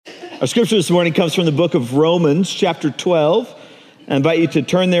Our scripture this morning comes from the book of Romans, chapter 12. I invite you to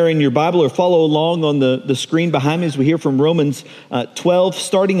turn there in your Bible or follow along on the screen behind me as we hear from Romans 12,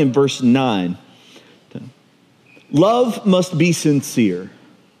 starting in verse 9. Love must be sincere.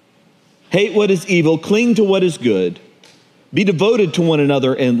 Hate what is evil, cling to what is good. Be devoted to one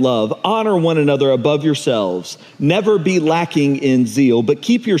another in love. Honor one another above yourselves. Never be lacking in zeal, but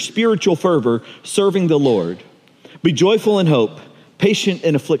keep your spiritual fervor serving the Lord. Be joyful in hope, patient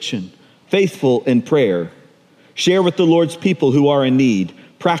in affliction, faithful in prayer. Share with the Lord's people who are in need.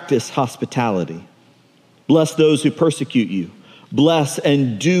 Practice hospitality. Bless those who persecute you. Bless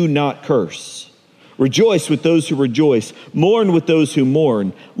and do not curse. Rejoice with those who rejoice. Mourn with those who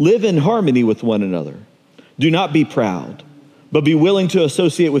mourn. Live in harmony with one another. Do not be proud, but be willing to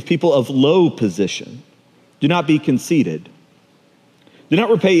associate with people of low position. Do not be conceited. Do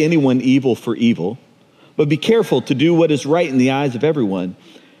not repay anyone evil for evil, but be careful to do what is right in the eyes of everyone.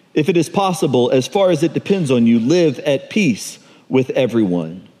 If it is possible, as far as it depends on you, live at peace with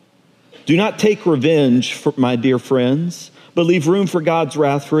everyone. Do not take revenge, my dear friends, but leave room for God's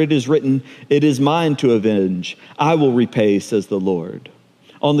wrath, for it is written, "It is mine to avenge. I will repay," says the Lord.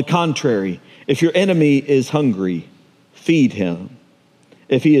 On the contrary, if your enemy is hungry, feed him.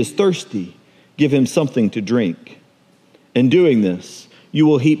 If he is thirsty, give him something to drink. In doing this, you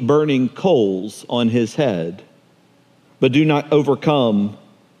will heap burning coals on his head. But do not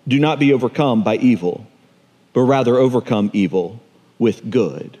be overcome by evil, but rather overcome evil with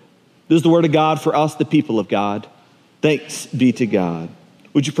good. This is the word of God for us, the people of God. Thanks be to God.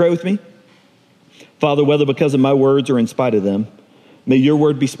 Would you pray with me? Father, whether because of my words or in spite of them, may your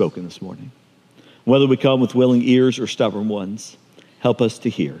word be spoken this morning. Whether we come with willing ears or stubborn ones, help us to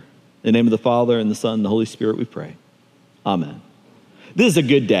hear. In the name of the Father, and the Son, and the Holy Spirit we pray. Amen. This is a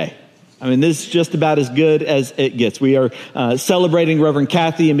good day. I mean, this is just about as good as it gets. We are celebrating Reverend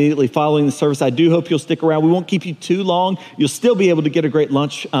Kathy immediately following the service. I do hope you'll stick around. We won't keep you too long. You'll still be able to get a great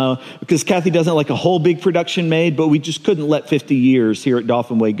lunch because Kathy doesn't like a whole big production made, but we just couldn't let 50 years here at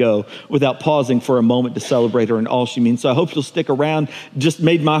Dauphin Way go without pausing for a moment to celebrate her and all she means. So I hope you'll stick around. Just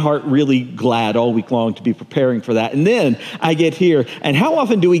made my heart really glad all week long to be preparing for that. And then I get here, and how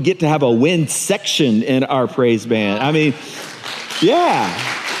often do we get to have a wind section in our praise band? I mean, yeah.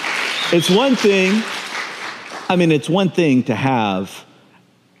 It's one thing to have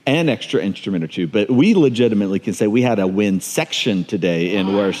an extra instrument or two, but we legitimately can say we had a wind section today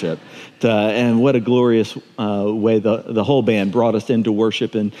in worship. And what a glorious way the whole band brought us into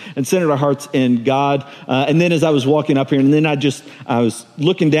worship and centered our hearts in God. And then as I was walking up here, and then I was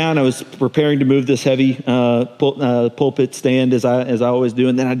looking down, I was preparing to move this heavy pulpit stand as I always do.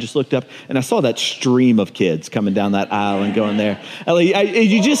 And then I just looked up and I saw that stream of kids coming down that aisle and going there.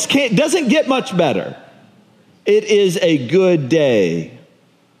 You just can't, doesn't get much better. It is a good day.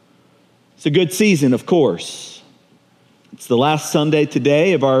 It's a good season, of course. It's the last Sunday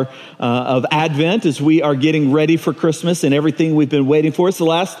today of Advent as we are getting ready for Christmas and everything we've been waiting for. It's the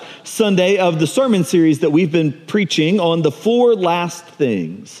last Sunday of the sermon series that we've been preaching on the 4 last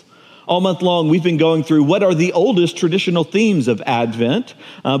things. All month long, we've been going through what are the oldest traditional themes of Advent.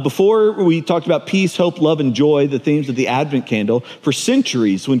 Before we talked about peace, hope, love, and joy, the themes of the Advent candle. For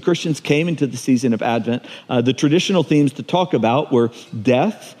centuries, when Christians came into the season of Advent, the traditional themes to talk about were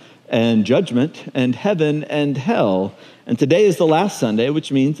death and judgment and heaven and hell. And today is the last Sunday,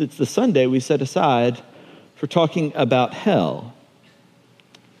 which means it's the Sunday we set aside for talking about hell,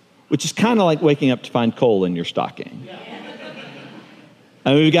 which is kind of like waking up to find coal in your stocking.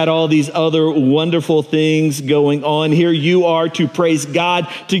 And we've got all these other wonderful things going on. Here you are to praise God,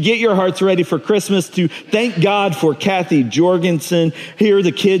 to get your hearts ready for Christmas, to thank God for Kathy Jorgensen. Here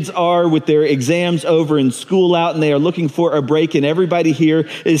the kids are with their exams over and school out, and they are looking for a break. And everybody here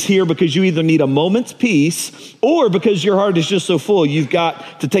is here because you either need a moment's peace or because your heart is just so full, you've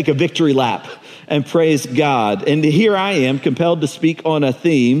got to take a victory lap and praise God. And here I am compelled to speak on a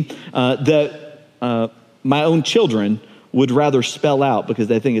theme that my own children would rather spell out because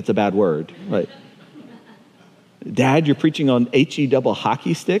they think it's a bad word. Like, Dad, you're preaching on HE double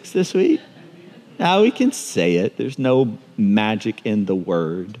hockey sticks this week? Now we can say it. There's no magic in the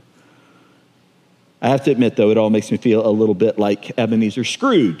word. I have to admit, though, it all makes me feel a little bit like Ebenezer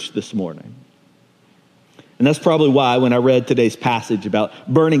Scrooge this morning. And that's probably why when I read today's passage about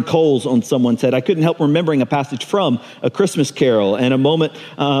burning coals on someone's head, I couldn't help remembering a passage from A Christmas Carol and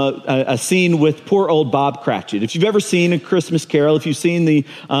a scene with poor old Bob Cratchit. If you've ever seen A Christmas Carol, if you've seen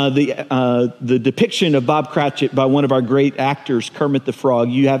the depiction of Bob Cratchit by one of our great actors, Kermit the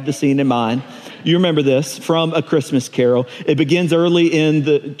Frog, you have the scene in mind. You remember this from A Christmas Carol. It begins early in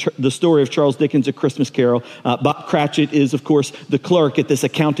the story of Charles Dickens' A Christmas Carol. Bob Cratchit is, of course, the clerk at this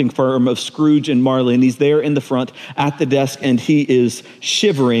accounting firm of Scrooge and Marley, and he's there in the front at the desk, and he is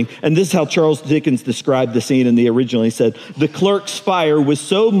shivering. And this is how Charles Dickens described the scene in the original. He said, "The clerk's fire was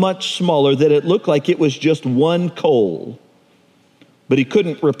so much smaller that it looked like it was just one coal, but he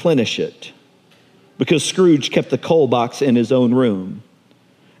couldn't replenish it because Scrooge kept the coal box in his own room.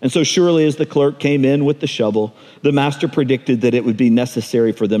 And so surely as the clerk came in with the shovel, the master predicted that it would be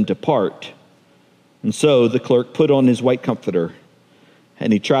necessary for them to part. And so the clerk put on his white comforter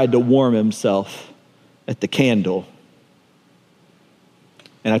and he tried to warm himself at the candle."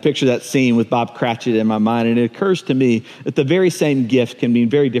 And I picture that scene with Bob Cratchit in my mind, and it occurs to me that the very same gift can mean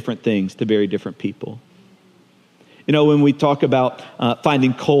very different things to very different people. You know, when we talk about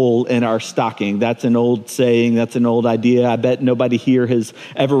finding coal in our stocking, that's an old saying, that's an old idea. I bet nobody here has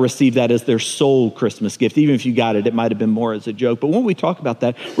ever received that as their sole Christmas gift. Even if you got it, it might have been more as a joke. But when we talk about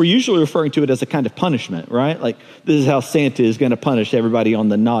that, we're usually referring to it as a kind of punishment, right? Like, this is how Santa is going to punish everybody on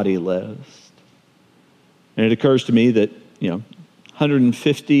the naughty list. And it occurs to me that,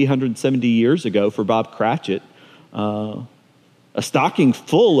 150, 170 years ago for Bob Cratchit, a stocking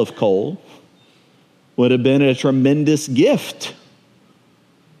full of coal would have been a tremendous gift.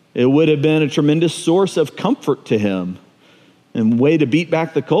 It would have been a tremendous source of comfort to him and way to beat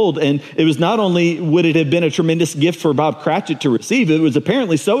back the cold. And it was not only would it have been a tremendous gift for Bob Cratchit to receive, it was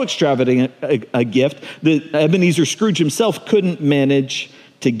apparently so extravagant a gift that Ebenezer Scrooge himself couldn't manage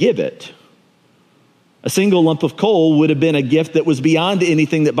to give it. A single lump of coal would have been a gift that was beyond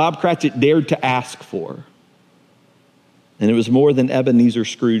anything that Bob Cratchit dared to ask for. And it was more than Ebenezer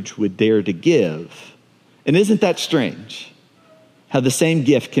Scrooge would dare to give. And isn't that strange? How the same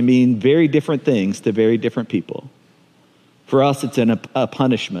gift can mean very different things to very different people. For us, it's a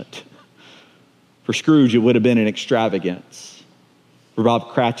punishment. For Scrooge, it would have been an extravagance. For Bob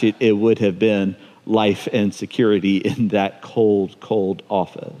Cratchit, it would have been life and security in that cold, cold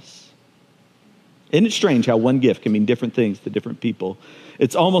office. Isn't it strange how one gift can mean different things to different people?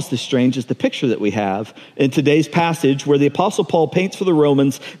 It's almost as strange as the picture that we have in today's passage where the Apostle Paul paints for the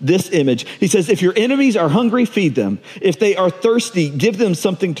Romans this image. He says, "If your enemies are hungry, feed them. If they are thirsty, give them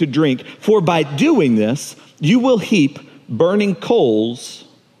something to drink. For by doing this, you will heap burning coals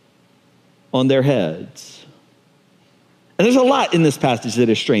on their heads." And there's a lot in this passage that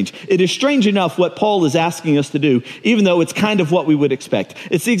is strange. It is strange enough what Paul is asking us to do, even though it's kind of what we would expect.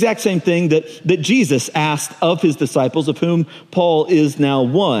 It's the exact same thing that Jesus asked of his disciples, of whom Paul is now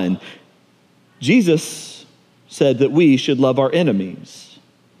one. Jesus said that we should love our enemies,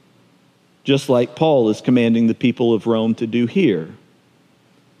 just like Paul is commanding the people of Rome to do here.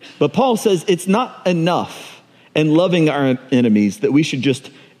 But Paul says it's not enough in loving our enemies that we should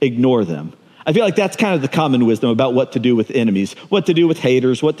just ignore them. I feel like that's kind of the common wisdom about what to do with enemies, what to do with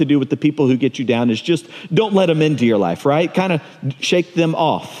haters, what to do with the people who get you down is just don't let them into your life, right? Kind of shake them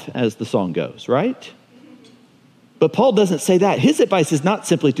off, as the song goes, right? But Paul doesn't say that. His advice is not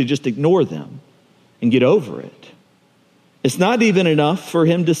simply to just ignore them and get over it. It's not even enough for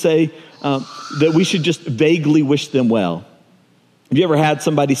him to say that we should just vaguely wish them well. Have you ever had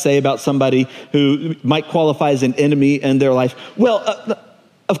somebody say about somebody who might qualify as an enemy in their life, well,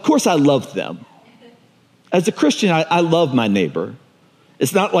 of course I love them. As a Christian, I love my neighbor.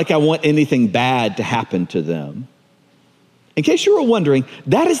 It's not like I want anything bad to happen to them. In case you were wondering,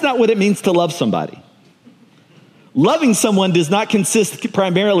 that is not what it means to love somebody. Loving someone does not consist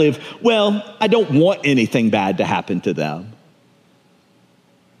primarily of, well, I don't want anything bad to happen to them.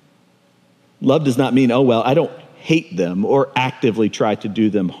 Love does not mean, oh, well, I don't hate them or actively try to do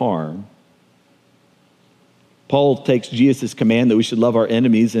them harm. Paul takes Jesus' command that we should love our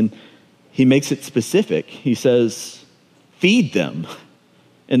enemies and he makes it specific. He says, feed them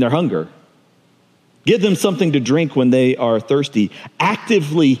in their hunger. Give them something to drink when they are thirsty.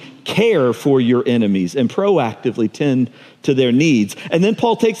 Actively care for your enemies and proactively tend to their needs. And then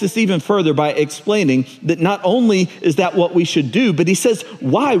Paul takes this even further by explaining that not only is that what we should do, but he says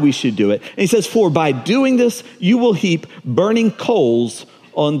why we should do it. And he says, for by doing this, you will heap burning coals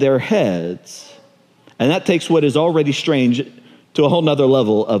on their heads. And that takes what is already strange to a whole nother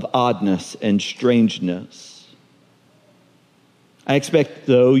level of oddness and strangeness. I expect,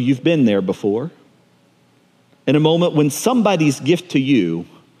 though, you've been there before. In a moment when somebody's gift to you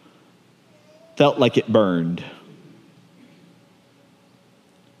felt like it burned.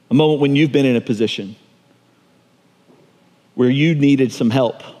 A moment when you've been in a position where you needed some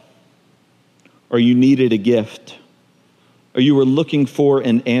help or you needed a gift or you were looking for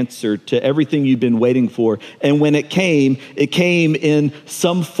an answer to everything you've been waiting for. And when it came in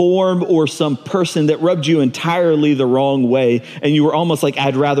some form or some person that rubbed you entirely the wrong way. And you were almost like,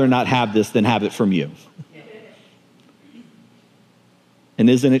 I'd rather not have this than have it from you. And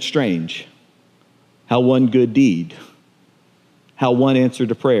isn't it strange how one good deed, how one answer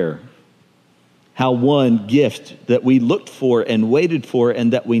to prayer, how one gift that we looked for and waited for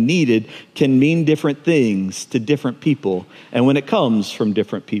and that we needed can mean different things to different people, and when it comes from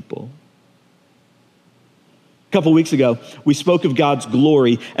different people. A couple weeks ago, we spoke of God's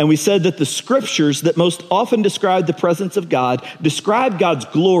glory, and we said that the scriptures that most often describe the presence of God describe God's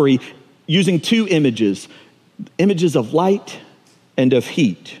glory using two images of light and of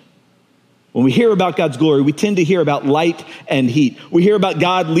heat. When we hear about God's glory, we tend to hear about light and heat. We hear about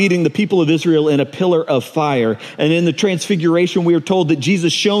God leading the people of Israel in a pillar of fire. And in the transfiguration, we are told that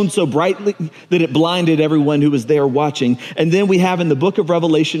Jesus shone so brightly that it blinded everyone who was there watching. And then we have in the book of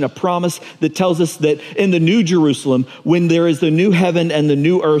Revelation a promise that tells us that in the new Jerusalem, when there is the new heaven and the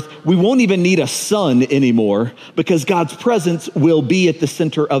new earth, we won't even need a sun anymore because God's presence will be at the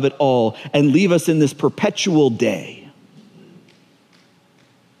center of it all and leave us in this perpetual day.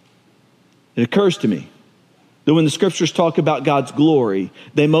 It occurs to me that when the scriptures talk about God's glory,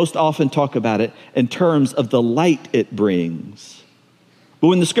 they most often talk about it in terms of the light it brings. But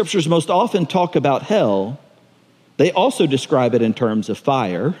when the scriptures most often talk about hell, they also describe it in terms of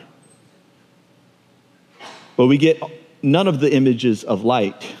fire. But we get none of the images of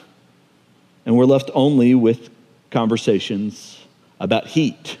light, and we're left only with conversations about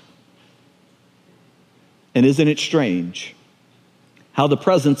heat. And isn't it strange how the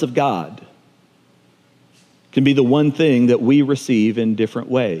presence of God can be the one thing that we receive in different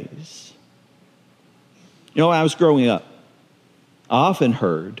ways? You know, when I was growing up, I often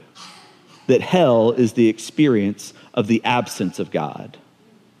heard that hell is the experience of the absence of God.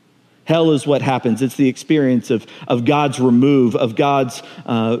 Hell is what happens. It's the experience of God's remove, of God's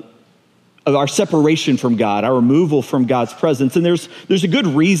of our separation from God, our removal from God's presence. And there's a good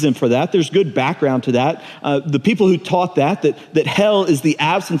reason for that. There's good background to that. The people who taught that hell is the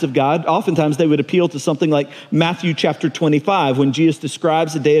absence of God, oftentimes they would appeal to something like Matthew chapter 25, when Jesus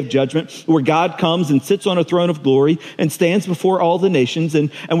describes the day of judgment, where God comes and sits on a throne of glory and stands before all the nations. And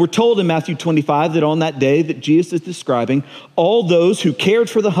we're told in Matthew 25 that on that day that Jesus is describing, all those who cared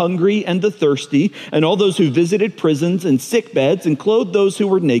for the hungry and the thirsty, and all those who visited prisons and sick beds and clothed those who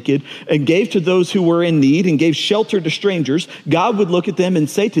were naked and gave to those who were in need and gave shelter to strangers, God would look at them and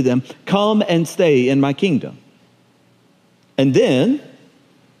say to them, come and stay in my kingdom. And then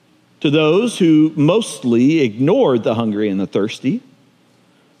to those who mostly ignored the hungry and the thirsty,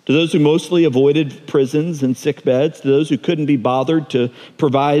 to those who mostly avoided prisons and sick beds, to those who couldn't be bothered to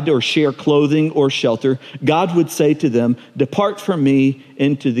provide or share clothing or shelter, God would say to them, depart from me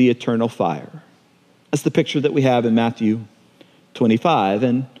into the eternal fire. That's the picture that we have in Matthew 25.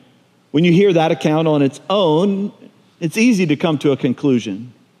 And when you hear that account on its own, it's easy to come to a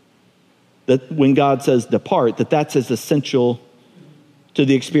conclusion that when God says depart, that's as essential to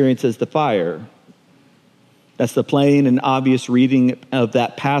the experience as the fire. That's the plain and obvious reading of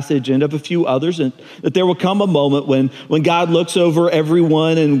that passage and of a few others, and that there will come a moment when God looks over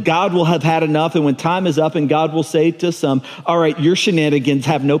everyone and God will have had enough, and when time is up and God will say to some, all right, your shenanigans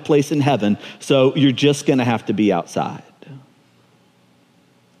have no place in heaven, so you're just going to have to be outside.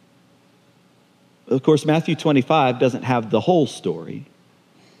 Of course, Matthew 25 doesn't have the whole story.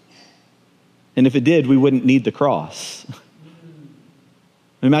 And if it did, we wouldn't need the cross.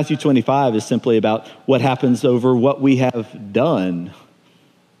 Matthew 25 is simply about what happens over what we have done,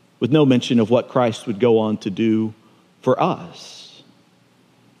 with no mention of what Christ would go on to do for us.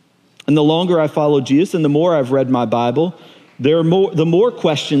 And the longer I follow Jesus and the more I've read my Bible, the more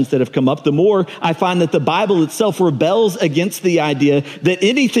questions that have come up, the more I find that the Bible itself rebels against the idea that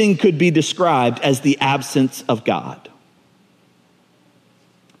anything could be described as the absence of God.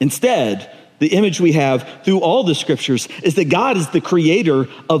 Instead, the image we have through all the scriptures is that God is the creator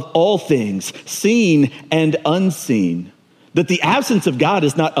of all things, seen and unseen. That the absence of God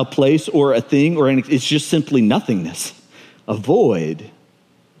is not a place or a thing or anything, it's just simply nothingness, a void.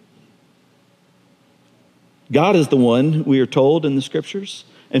 God is the one, we are told in the scriptures,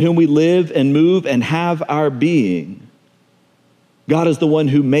 in whom we live and move and have our being. God is the one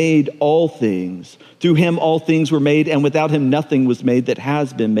who made all things. Through him all things were made, and without him nothing was made that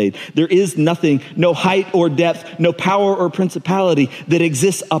has been made. There is nothing, no height or depth, no power or principality that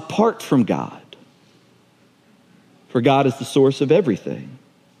exists apart from God. For God is the source of everything.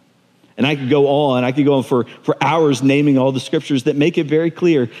 And I could go on for hours naming all the scriptures that make it very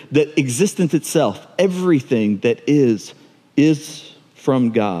clear that existence itself, everything that is is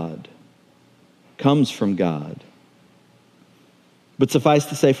from God, comes from God. But suffice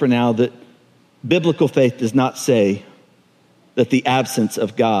to say for now that biblical faith does not say that the absence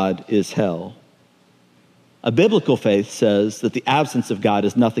of God is hell. A biblical faith says that the absence of God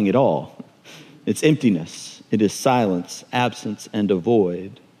is nothing at all. It's emptiness. It is silence, absence, and a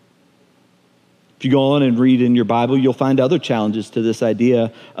void. If you go on and read in your Bible, you'll find other challenges to this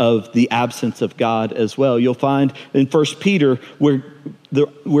idea of the absence of God as well. You'll find in 1 Peter where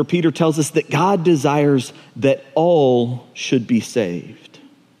Peter tells us that God desires that all should be saved.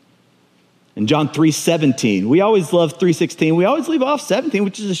 In John 3:17, we always love 3:16. We always leave off 17,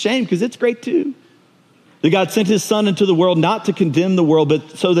 which is a shame because it's great too. That God sent his son into the world not to condemn the world,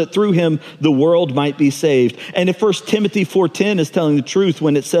 but so that through him the world might be saved. And if 1 Timothy 4:10 is telling the truth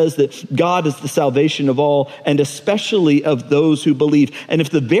when it says that God is the salvation of all, and especially of those who believe. And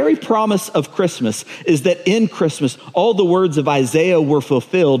if the very promise of Christmas is that in Christmas all the words of Isaiah were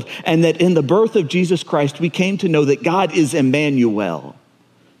fulfilled, and that in the birth of Jesus Christ we came to know that God is Emmanuel,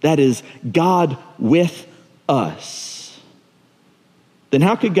 that is, God with us, then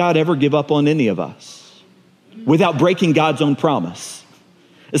how could God ever give up on any of us without breaking God's own promise?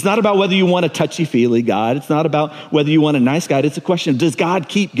 It's not about whether you want a touchy-feely God. It's not about whether you want a nice God. It's a question of, does God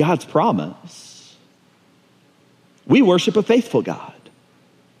keep God's promise? We worship a faithful God,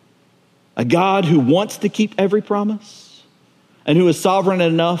 a God who wants to keep every promise and who is sovereign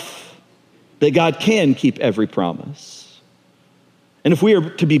enough that God can keep every promise. And if we are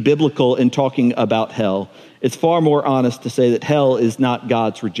to be biblical in talking about hell, it's far more honest to say that hell is not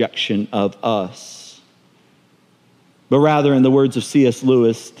God's rejection of us, but rather, in the words of C.S.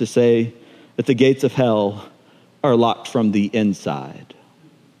 Lewis, to say that the gates of hell are locked from the inside.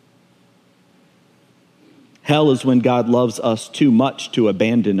 Hell is when God loves us too much to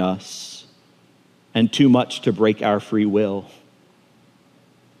abandon us and too much to break our free will.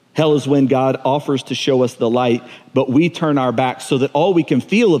 Hell is when God offers to show us the light, but we turn our backs so that all we can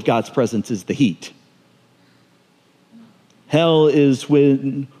feel of God's presence is the heat. Hell is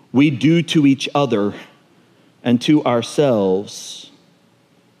when we do to each other and to ourselves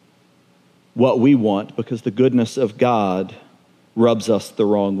what we want because the goodness of God rubs us the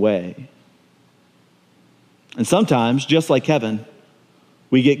wrong way. And sometimes, just like heaven,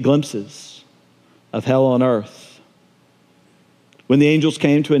 we get glimpses of hell on earth. When the angels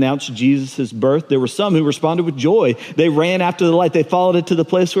came to announce Jesus' birth, there were some who responded with joy. They ran after the light. They followed it to the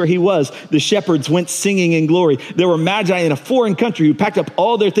place where he was. The shepherds went singing in glory. There were magi in a foreign country who packed up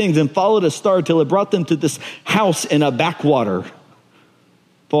all their things and followed a star till it brought them to this house in a backwater,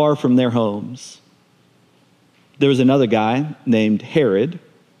 far from their homes. There was another guy named Herod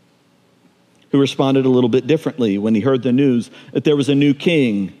who responded a little bit differently when he heard the news that there was a new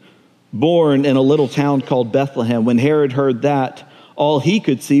king born in a little town called Bethlehem. When Herod heard that, all he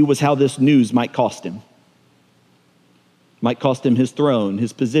could see was how this news might cost him. Might cost him his throne,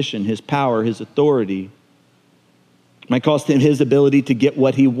 his position, his power, his authority. Might cost him his ability to get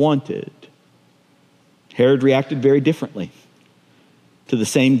what he wanted. Herod reacted very differently to the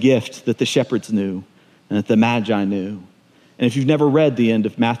same gift that the shepherds knew and that the magi knew. And if you've never read the end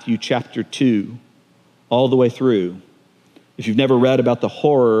of Matthew chapter 2 all the way through, if you've never read about the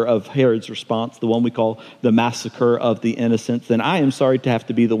horror of Herod's response, the one we call the massacre of the innocents, then I am sorry to have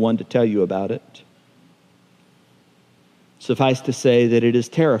to be the one to tell you about it. Suffice to say that it is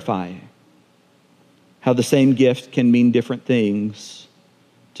terrifying how the same gift can mean different things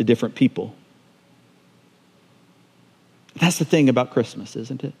to different people. That's the thing about Christmas,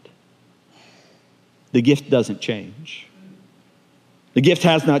 isn't it? The gift doesn't change. The gift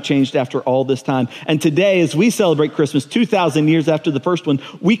has not changed after all this time. And today, as we celebrate Christmas, 2,000 years after the first one,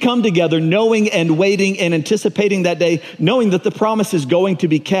 we come together knowing and waiting and anticipating that day, knowing that the promise is going to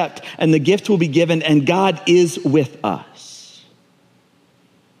be kept and the gift will be given and God is with us.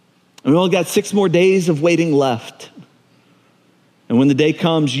 And we only got 6 more days of waiting left. And when the day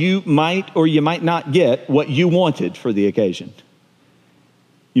comes, you might or you might not get what you wanted for the occasion.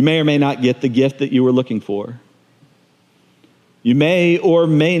 You may or may not get the gift that you were looking for. You may or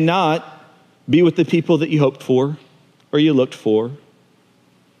may not be with the people that you hoped for or you looked for.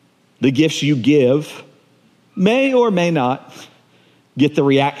 The gifts you give may or may not get the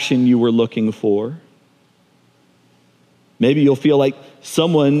reaction you were looking for. Maybe you'll feel like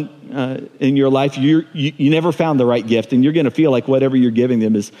someone in your life, you never found the right gift, and you're going to feel like whatever you're giving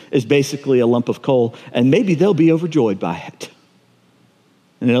them is basically a lump of coal, and maybe they'll be overjoyed by it.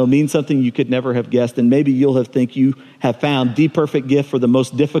 And it'll mean something you could never have guessed. And maybe you'll think you have found the perfect gift for the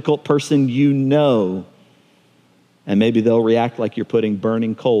most difficult person you know. And maybe they'll react like you're putting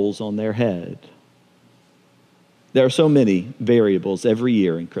burning coals on their head. There are so many variables every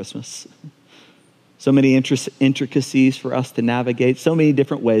year in Christmas. So many intricacies for us to navigate, so many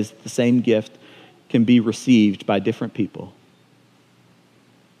different ways that the same gift can be received by different people.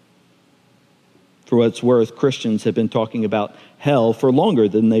 For what it's worth, Christians have been talking about hell for longer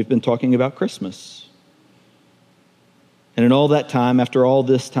than they've been talking about Christmas. And in all that time, after all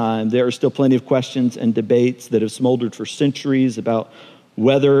this time, there are still plenty of questions and debates that have smoldered for centuries about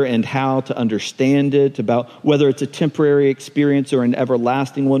whether and how to understand it, about whether it's a temporary experience or an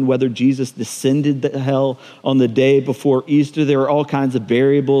everlasting one, whether Jesus descended to hell on the day before Easter. There are all kinds of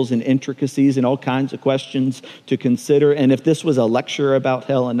variables and intricacies and all kinds of questions to consider. And if this was a lecture about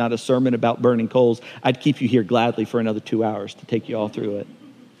hell and not a sermon about burning coals, I'd keep you here gladly for another 2 hours to take you all through it.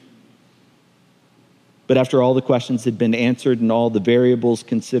 But after all the questions had been answered and all the variables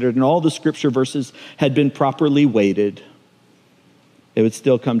considered and all the scripture verses had been properly weighted, it would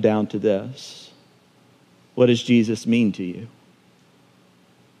still come down to this. What does Jesus mean to you?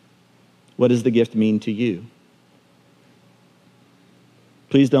 What does the gift mean to you?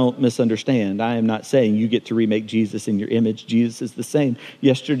 Please don't misunderstand. I am not saying you get to remake Jesus in your image. Jesus is the same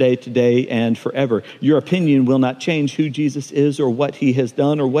yesterday, today, and forever. Your opinion will not change who Jesus is or what he has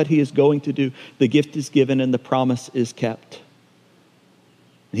done or what he is going to do. The gift is given and the promise is kept.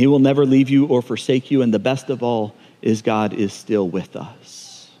 He will never leave you or forsake you, and the best of all is God is still with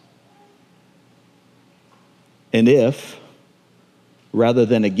us. And if, rather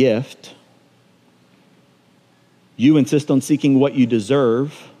than a gift, you insist on seeking what you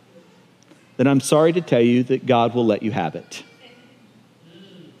deserve, then I'm sorry to tell you that God will let you have it.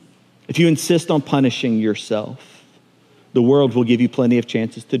 If you insist on punishing yourself, the world will give you plenty of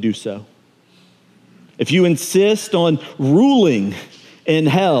chances to do so. If you insist on ruling in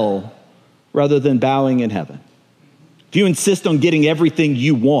hell rather than bowing in heaven, if you insist on getting everything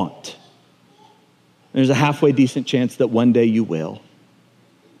you want, there's a halfway decent chance that one day you will.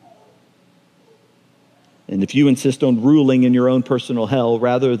 And if you insist on ruling in your own personal hell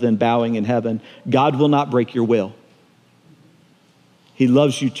rather than bowing in heaven, God will not break your will. He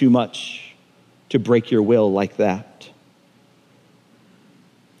loves you too much to break your will like that.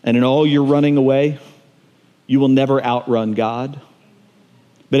 And in all your running away, you will never outrun God.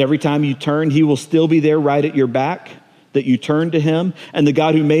 But every time you turn, he will still be there right at your back, that you turn to him, and the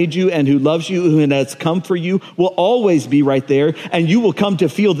God who made you and who loves you and has come for you will always be right there, and you will come to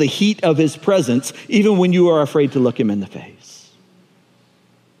feel the heat of his presence even when you are afraid to look him in the face.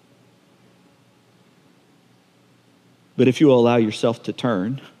 But if you will allow yourself to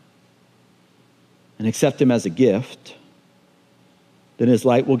turn and accept him as a gift, then his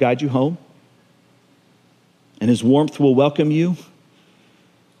light will guide you home, and his warmth will welcome you,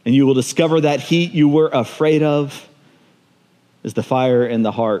 and you will discover that heat you were afraid of is the fire in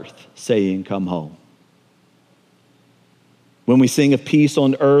the hearth saying, come home. When we sing of peace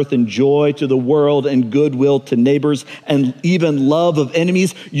on earth and joy to the world and goodwill to neighbors and even love of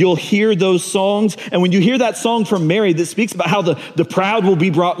enemies, you'll hear those songs. And when you hear that song from Mary that speaks about how the proud will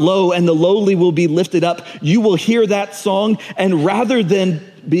be brought low and the lowly will be lifted up, you will hear that song. And rather than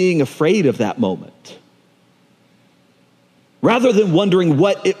being afraid of that moment, rather than wondering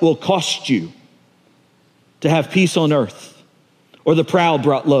what it will cost you to have peace on earth, or the proud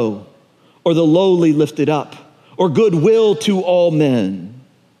brought low, or the lowly lifted up, or goodwill to all men.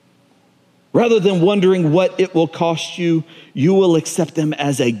 Rather than wondering what it will cost you, you will accept them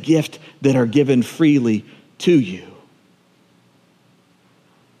as a gift that are given freely to you.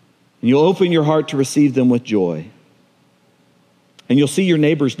 And you'll open your heart to receive them with joy. And you'll see your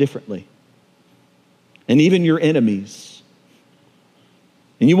neighbors differently, and even your enemies.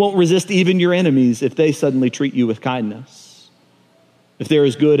 And you won't resist even your enemies if they suddenly treat you with kindness. If there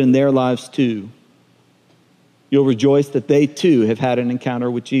is good in their lives too, you'll rejoice that they too have had an encounter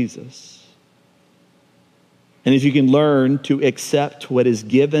with Jesus. And if you can learn to accept what is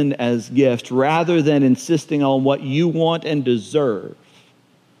given as gift rather than insisting on what you want and deserve,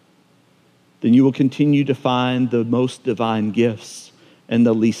 then you will continue to find the most divine gifts in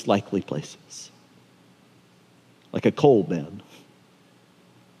the least likely places, like a coal bin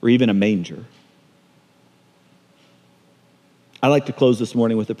or even a manger. I'd like to close this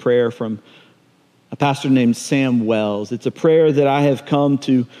morning with a prayer from a pastor named Sam Wells. It's a prayer that I have come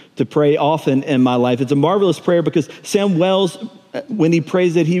to pray often in my life. It's a marvelous prayer because Sam Wells, when he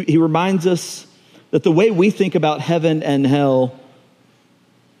prays it, he reminds us that the way we think about heaven and hell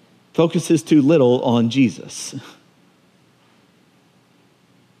focuses too little on Jesus.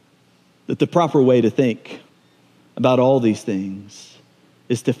 That the proper way to think about all these things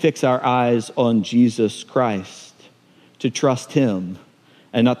is to fix our eyes on Jesus Christ, to trust him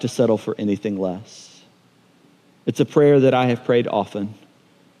and not to settle for anything less. It's a prayer that I have prayed often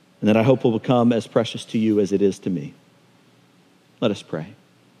and that I hope will become as precious to you as it is to me. Let us pray.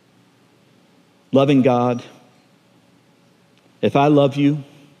 Loving God, if I love you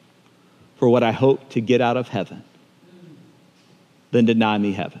for what I hope to get out of heaven, then deny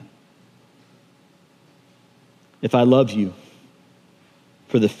me heaven. If I love you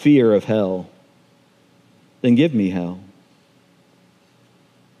for the fear of hell, then give me hell.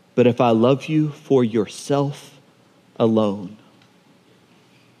 But if I love you for yourself alone,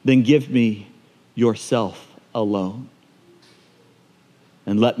 then give me yourself alone.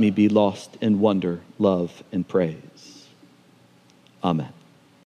 And let me be lost in wonder, love, and praise. Amen.